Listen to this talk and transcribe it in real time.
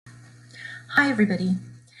Hi, everybody.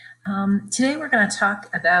 Today we're going to talk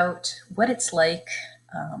about what it's like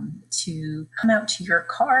to come out to your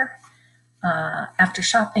car after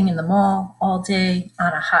shopping in the mall all day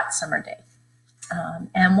on a hot summer day,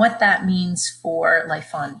 and what that means for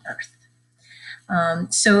life on Earth.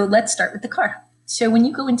 So let's start with the car. So when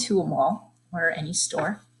you go into a mall or any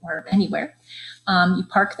store or anywhere, you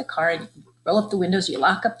park the car and you roll up the windows, you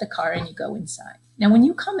lock up the car and you go inside. Now, when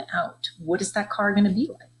you come out, what is that car going to be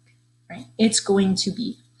like? Right? It's going to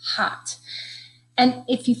be hot. And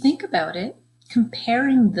if you think about it,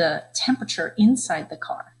 comparing the temperature inside the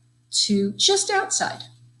car to just outside,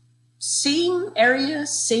 same area,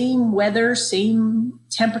 same weather, same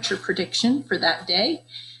temperature prediction for that day,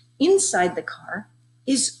 inside the car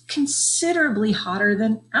is considerably hotter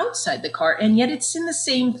than outside the car, and yet it's in the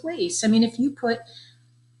same place. I mean, if you put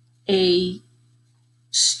a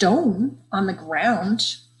stone on the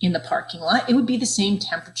ground in the parking lot, it would be the same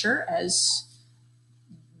temperature as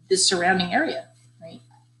the surrounding area, right?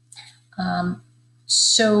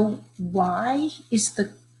 So why is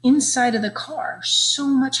the inside of the car so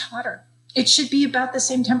much hotter? It should be about the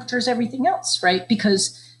same temperature as everything else, right?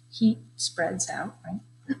 Because heat spreads out, right?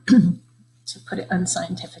 To put it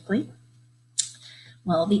unscientifically.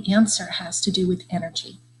 Well, the answer has to do with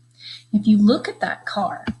energy. If you look at that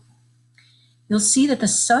car, you'll see that the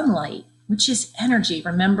sunlight, which is energy,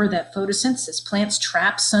 remember that photosynthesis, plants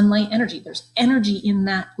trap sunlight energy. There's energy in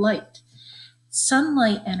that light.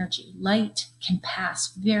 Sunlight energy, light, can pass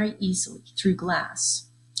very easily through glass.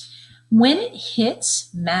 When it hits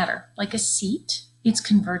matter, like a seat, it's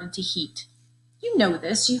converted to heat. You know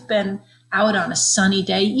this. You've been out on a sunny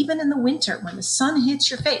day, even in the winter, when the sun hits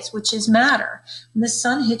your face, which is matter. When the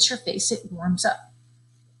sun hits your face, it warms up.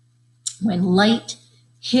 When light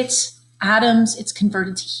hits atoms, it's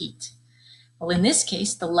converted to heat. Well, in this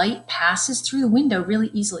case, the light passes through the window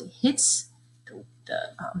really easily, hits the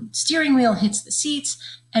steering wheel, hits the seats,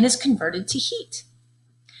 and is converted to heat.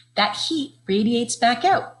 That heat radiates back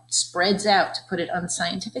out, spreads out, to put it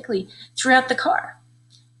unscientifically, throughout the car.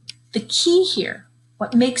 The key here,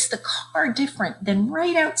 what makes the car different than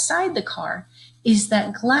right outside the car, is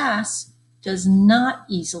that glass does not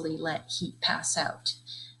easily let heat pass out.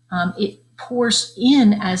 It pours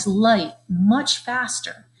in as light much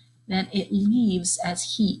faster than it leaves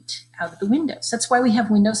as heat out of the windows. That's why we have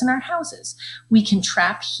windows in our houses. We can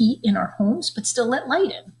trap heat in our homes, but still let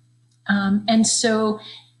light in. And so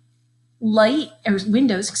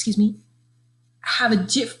windows, have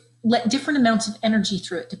let different amounts of energy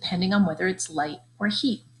through it depending on whether it's light or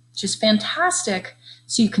heat, which is fantastic.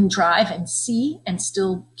 So you can drive and see and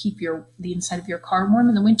still keep the inside of your car warm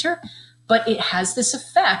in the winter. But it has this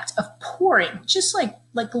effect of pouring, just like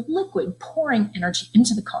a liquid, pouring energy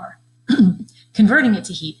into the car, converting it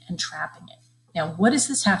to heat and trapping it. Now, what does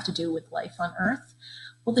this have to do with life on Earth?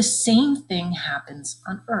 Well, the same thing happens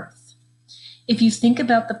on Earth. If you think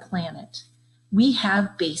about the planet, we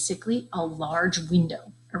have basically a large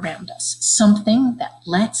window around us, something that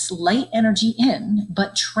lets light energy in,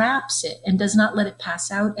 but traps it and does not let it pass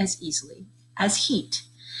out as easily as heat.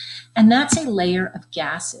 And that's a layer of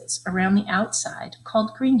gases around the outside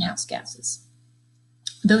called greenhouse gases.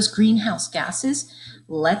 Those greenhouse gases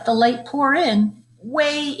let the light pour in,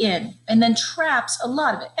 way in, and then traps a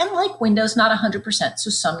lot of it. And like windows, not 100%, so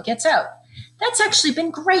some gets out. That's actually been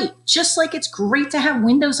great. Just like it's great to have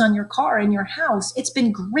windows on your car and your house, it's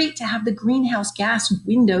been great to have the greenhouse gas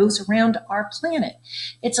windows around our planet.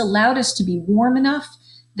 It's allowed us to be warm enough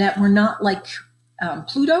that we're not like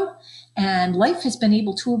Pluto, and life has been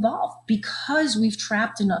able to evolve because we've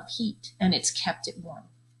trapped enough heat and it's kept it warm.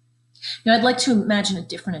 Now, I'd like to imagine a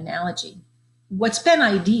different analogy. What's been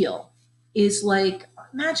ideal is like,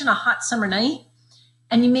 imagine a hot summer night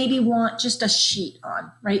and you maybe want just a sheet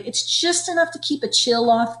on, right? It's just enough to keep a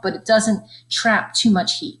chill off, but it doesn't trap too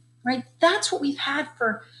much heat, right? That's what we've had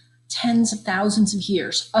for tens of thousands of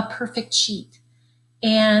years, a perfect sheet.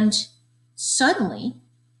 And suddenly,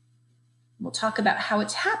 we'll talk about how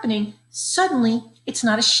it's happening. Suddenly, it's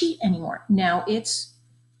not a sheet anymore. Now it's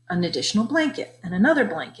an additional blanket and another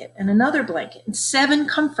blanket and another blanket and 7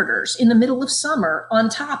 comforters in the middle of summer on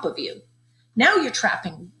top of you. Now you're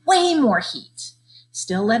trapping way more heat,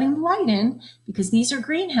 still letting the light in because these are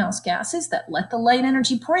greenhouse gases that let the light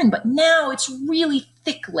energy pour in. But now it's really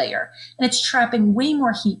thick layer and it's trapping way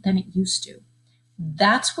more heat than it used to.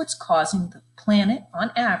 That's what's causing the planet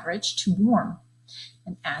on average to warm.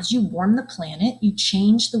 And as you warm the planet, you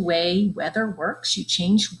change the way weather works. You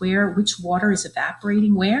change which water is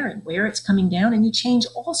evaporating where and where it's coming down. And you change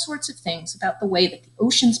all sorts of things about the way that the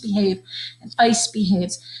oceans behave and ice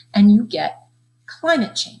behaves. And you get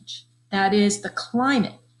climate change. That is the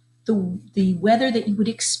climate, the weather that you would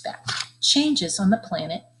expect changes on the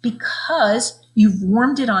planet because you've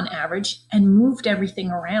warmed it on average and moved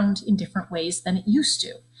everything around in different ways than it used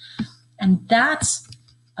to. And that's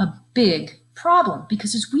a big problem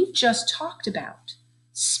because, as we've just talked about,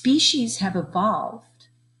 species have evolved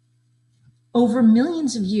over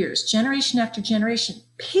millions of years, generation after generation,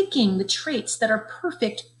 picking the traits that are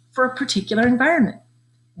perfect for a particular environment.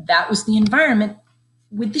 That was the environment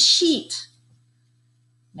with the sheet.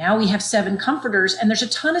 Now we have 7 comforters, and there's a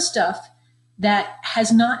ton of stuff that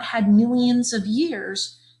has not had millions of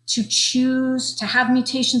years to choose to have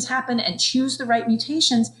mutations happen and choose the right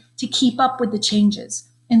mutations to keep up with the changes.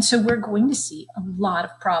 And so we're going to see a lot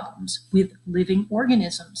of problems with living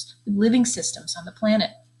organisms, with living systems on the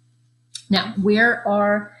planet. Now,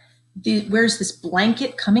 where's this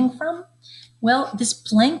blanket coming from? Well, this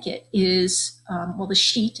blanket is, the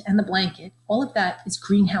sheet and the blanket, all of that is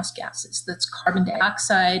greenhouse gases. That's carbon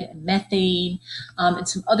dioxide and methane, and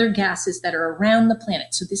some other gases that are around the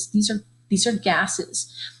planet. So these are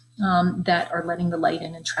gases that are letting the light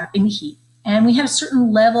in and trapping the heat. And we have a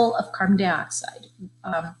certain level of carbon dioxide.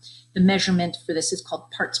 The measurement for this is called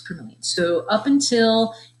parts per million. So up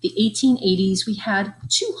until the 1880s, we had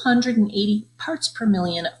 280 parts per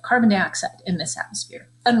million of carbon dioxide in this atmosphere.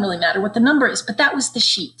 Doesn't really matter what the number is, but that was the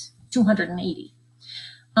sheet, 280.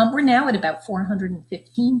 We're now at about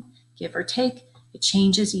 415, give or take. It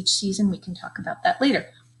changes each season. We can talk about that later.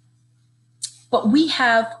 But we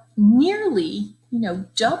have nearly,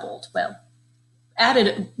 doubled,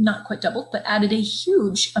 added, not quite doubled, but added a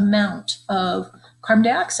huge amount of carbon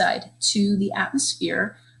dioxide to the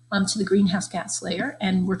atmosphere, to the greenhouse gas layer,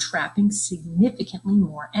 and we're trapping significantly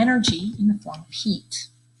more energy in the form of heat.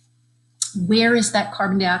 Where is that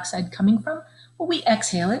carbon dioxide coming from? Well, we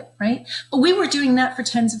exhale it, right? But we were doing that for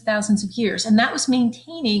tens of thousands of years, and that was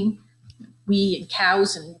maintaining we and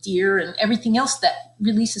cows and deer and everything else that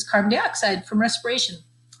releases carbon dioxide from respiration,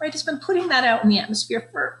 right? It's been putting that out in the atmosphere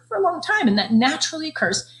for a long time, and that naturally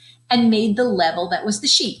occurs and made the level that was the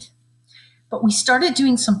sheet. But we started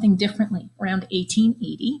doing something differently around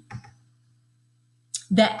 1880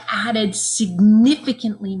 that added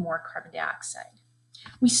significantly more carbon dioxide.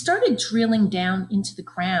 We started drilling down into the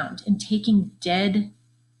ground and taking dead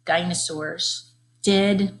dinosaurs,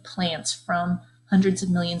 dead plants from hundreds of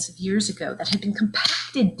millions of years ago that had been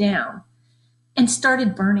compacted down, and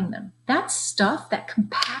started burning them. That stuff, that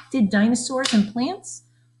compacted dinosaurs and plants,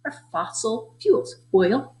 are fossil fuels,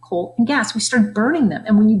 oil, coal, and gas. We start burning them.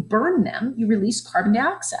 And when you burn them, you release carbon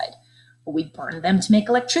dioxide. Well, we burn them to make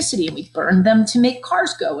electricity, and we burn them to make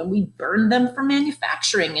cars go, and we burn them for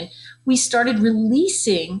manufacturing. And we started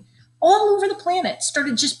releasing all over the planet,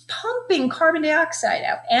 started just pumping carbon dioxide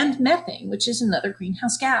out and methane, which is another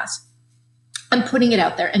greenhouse gas, and putting it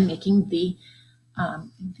out there and making the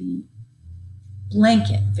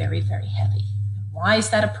blanket very, very heavy. Why is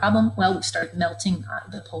that a problem? Well, we started melting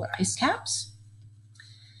the polar ice caps.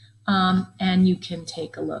 And you can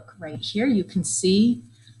take a look right here. You can see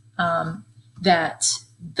that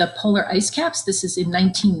the polar ice caps, this is in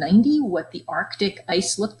 1990, what the Arctic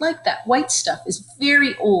ice looked like. That white stuff is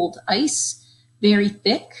very old ice, very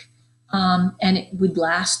thick, and it would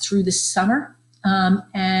last through the summer.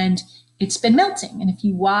 And it's been melting. And if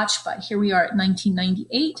you watch, but here we are at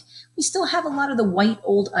 1998, we still have a lot of the white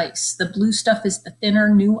old ice. The blue stuff is the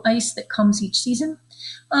thinner new ice that comes each season.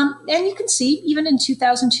 And you can see even in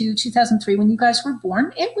 2002, 2003, when you guys were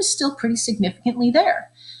born, it was still pretty significantly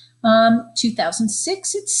there.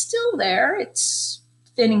 2006, it's still there. It's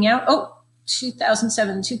thinning out. Oh,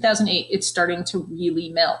 2007, 2008, it's starting to really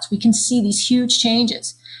melt. We can see these huge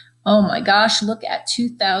changes. Oh my gosh, look at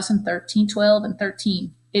 2013, 12, and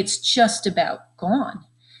 13. It's just about gone.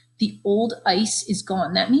 The old ice is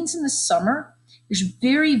gone. That means in the summer, there's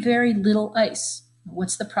very, very little ice.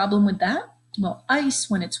 What's the problem with that? Well, ice,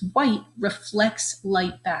 when it's white, reflects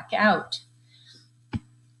light back out.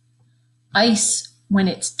 Ice, when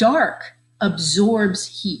it's dark,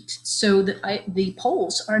 absorbs heat. So the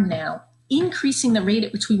poles are now increasing the rate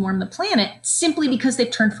at which we warm the planet simply because they've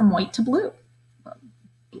turned from white to blue.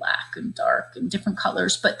 Black and dark and different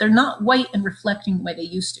colors, but they're not white and reflecting the way they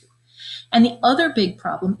used to. And the other big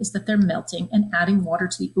problem is that they're melting and adding water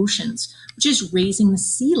to the oceans, which is raising the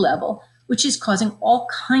sea level, which is causing all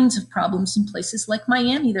kinds of problems in places like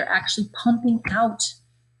Miami. They're actually pumping out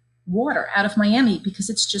water out of Miami because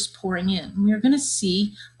it's just pouring in. And we're going to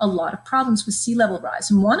see a lot of problems with sea level rise.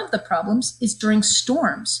 And one of the problems is during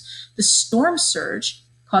storms. The storm surge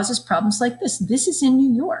causes problems like this. This is in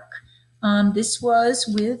New York. This was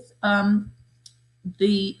with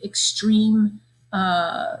the extreme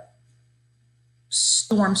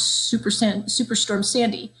storm, Superstorm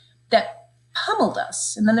Sandy that pummeled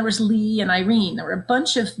us. And then there was Lee and Irene. There were a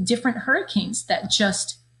bunch of different hurricanes that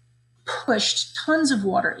just pushed tons of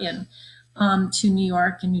water in to New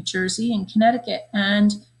York and New Jersey and Connecticut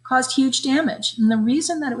and caused huge damage. And the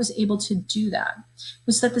reason that it was able to do that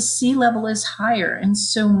was that the sea level is higher, and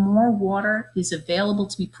so more water is available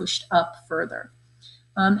to be pushed up further.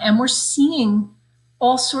 And we're seeing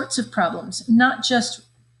all sorts of problems, not just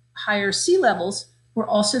higher sea levels. We're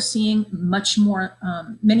also seeing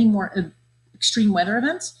many more extreme weather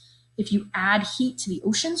events. If you add heat to the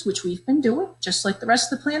oceans, which we've been doing, just like the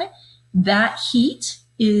rest of the planet, that heat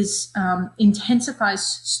intensifies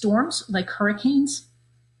storms like hurricanes.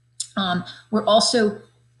 We're also,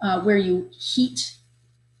 where you heat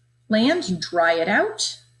land, you dry it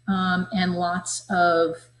out, and lots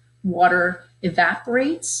of water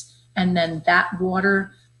evaporates, and then that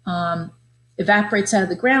water evaporates out of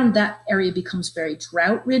the ground. That area becomes very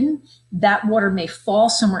drought ridden. That water may fall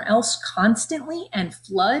somewhere else constantly and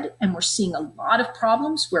flood, and we're seeing a lot of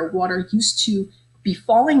problems where water used to be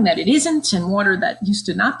falling that it isn't, and water that used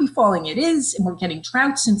to not be falling it is, and we're getting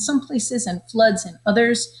droughts in some places and floods in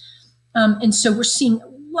others. And so we're seeing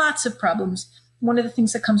lots of problems. One of the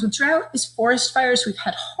things that comes with drought is forest fires. We've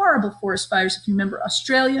had horrible forest fires. If you remember,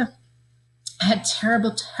 Australia had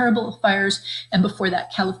terrible, terrible fires, and before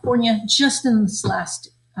that, California, just in this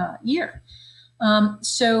last year.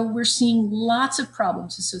 So we're seeing lots of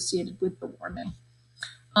problems associated with the warming.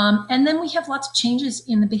 And then we have lots of changes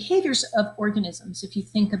in the behaviors of organisms. If you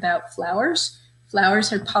think about flowers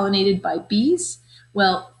are pollinated by bees.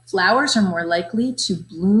 Well, flowers are more likely to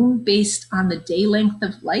bloom based on the day length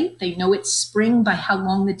of light. They know it's spring by how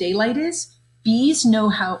long the daylight is. Bees know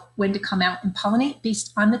when to come out and pollinate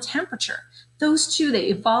based on the temperature. Those two, they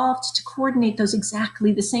evolved to coordinate those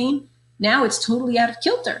exactly the same. Now it's totally out of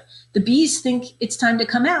kilter. The bees think it's time to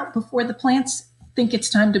come out before the plants think it's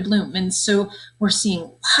time to bloom. And so we're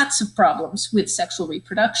seeing lots of problems with sexual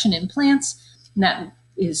reproduction in plants. And that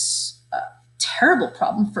is a terrible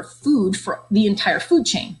problem for food, for the entire food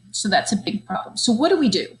chain. So that's a big problem. So what do we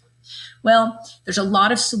do? Well, there's a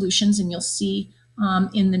lot of solutions, and you'll see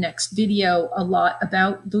in the next video a lot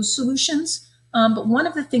about those solutions. But one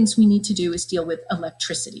of the things we need to do is deal with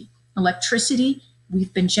electricity. Electricity,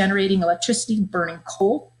 we've been generating electricity burning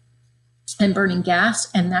coal and burning gas,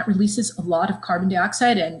 and that releases a lot of carbon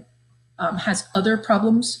dioxide and has other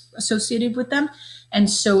problems associated with them. And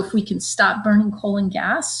so if we can stop burning coal and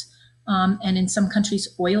gas, and in some countries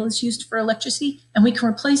oil is used for electricity, and we can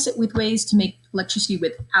replace it with ways to make electricity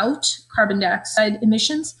without carbon dioxide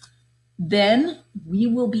emissions, then we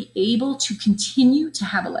will be able to continue to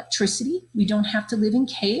have electricity. We don't have to live in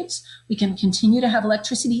caves. We can continue to have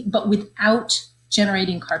electricity, but without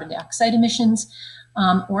generating carbon dioxide emissions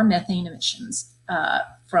or methane emissions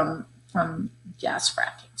from gas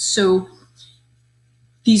fracking. So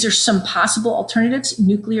these are some possible alternatives.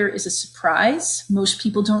 Nuclear is a surprise. Most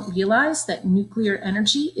people don't realize that nuclear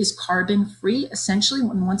energy is carbon-free. Essentially,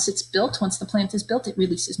 once it's built, once the plant is built, it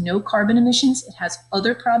releases no carbon emissions. It has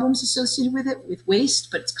other problems associated with it, with waste,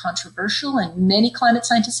 but it's controversial, and many climate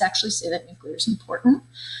scientists actually say that nuclear is important.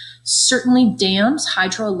 Certainly dams,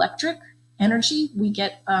 hydroelectric energy. We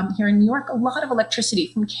get here in New York a lot of electricity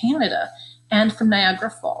from Canada and from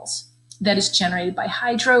Niagara Falls that is generated by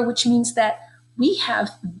hydro, which means that we have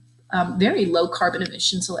very low carbon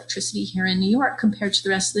emissions electricity here in New York compared to the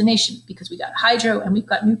rest of the nation because we got hydro and we've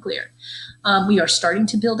got nuclear. We are starting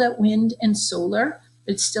to build out wind and solar,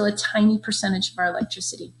 but it's still a tiny percentage of our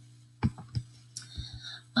electricity.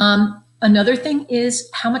 Another thing is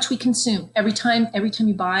how much we consume. Every time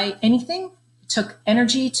you buy anything, it took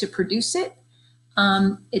energy to produce it.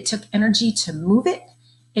 It took energy to move it.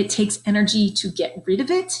 It takes energy to get rid of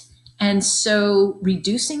it. And so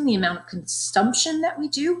reducing the amount of consumption that we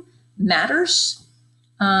do matters.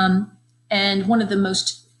 And one of the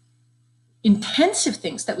most intensive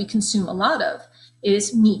things that we consume a lot of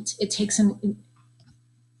is meat. It takes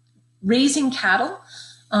raising cattle,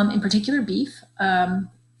 in particular beef,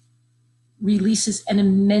 releases an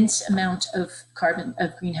immense amount of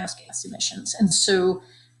greenhouse gas emissions. And so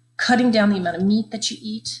cutting down the amount of meat that you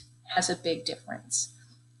eat has a big difference.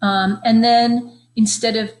 And then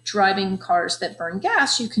instead of driving cars that burn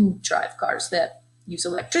gas, you can drive cars that use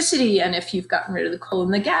electricity. And if you've gotten rid of the coal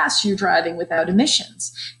and the gas, you're driving without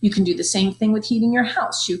emissions. You can do the same thing with heating your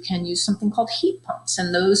house. You can use something called heat pumps,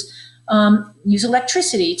 and those use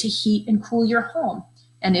electricity to heat and cool your home.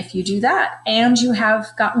 And if you do that and you have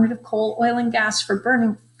gotten rid of coal, oil, and gas for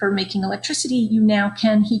making electricity, you now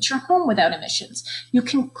can heat your home without emissions. You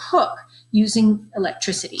can cook using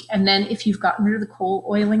electricity. And then if you've gotten rid of the coal,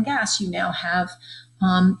 oil, and gas, you now have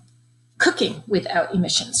cooking without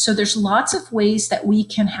emissions. So there's lots of ways that we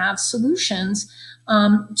can have solutions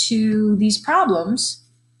to these problems,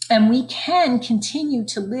 and we can continue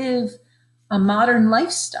to live a modern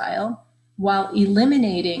lifestyle while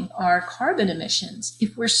eliminating our carbon emissions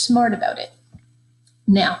if we're smart about it.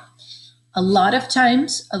 Now, a lot of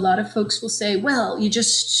times, a lot of folks will say, well, we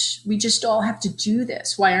just all have to do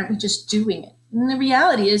this. Why aren't we just doing it? And the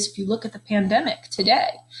reality is, if you look at the pandemic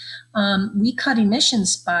today, we cut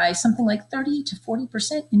emissions by something like 30 to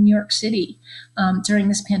 40% in New York City during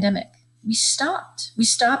this pandemic. We stopped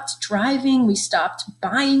driving, we stopped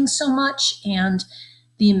buying so much, and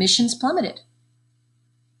the emissions plummeted.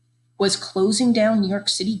 Was closing down New York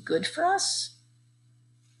City good for us?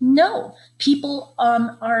 No. People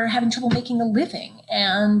are having trouble making a living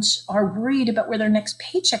and are worried about where their next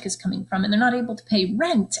paycheck is coming from, and they're not able to pay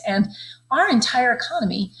rent. And our entire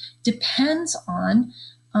economy depends on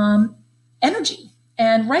energy.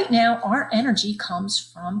 And right now, our energy comes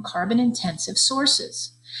from carbon-intensive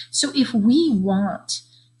sources. So if we want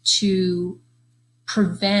to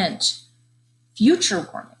prevent future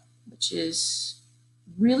warming, which is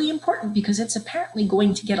really important because it's apparently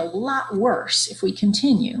going to get a lot worse if we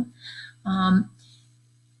continue.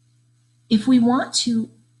 If we want to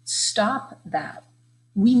stop that,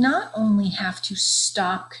 we not only have to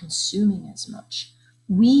stop consuming as much,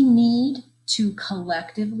 we need to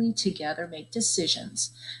collectively together make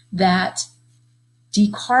decisions that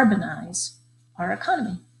decarbonize our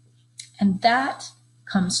economy. And that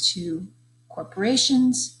comes to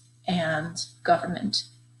corporations and government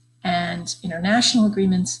and international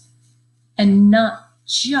agreements, and not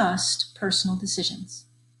just personal decisions.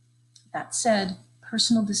 That said,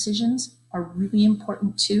 personal decisions are really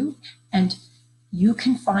important too, and you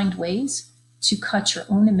can find ways to cut your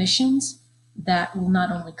own emissions that will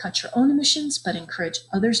not only cut your own emissions, but encourage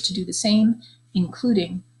others to do the same,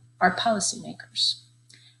 including our policymakers.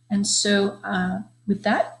 And so with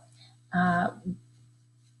that,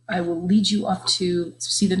 I will lead you off to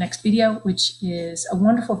see the next video, which is a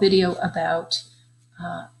wonderful video about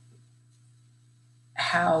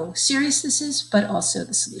how serious this is, but also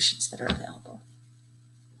the solutions that are available.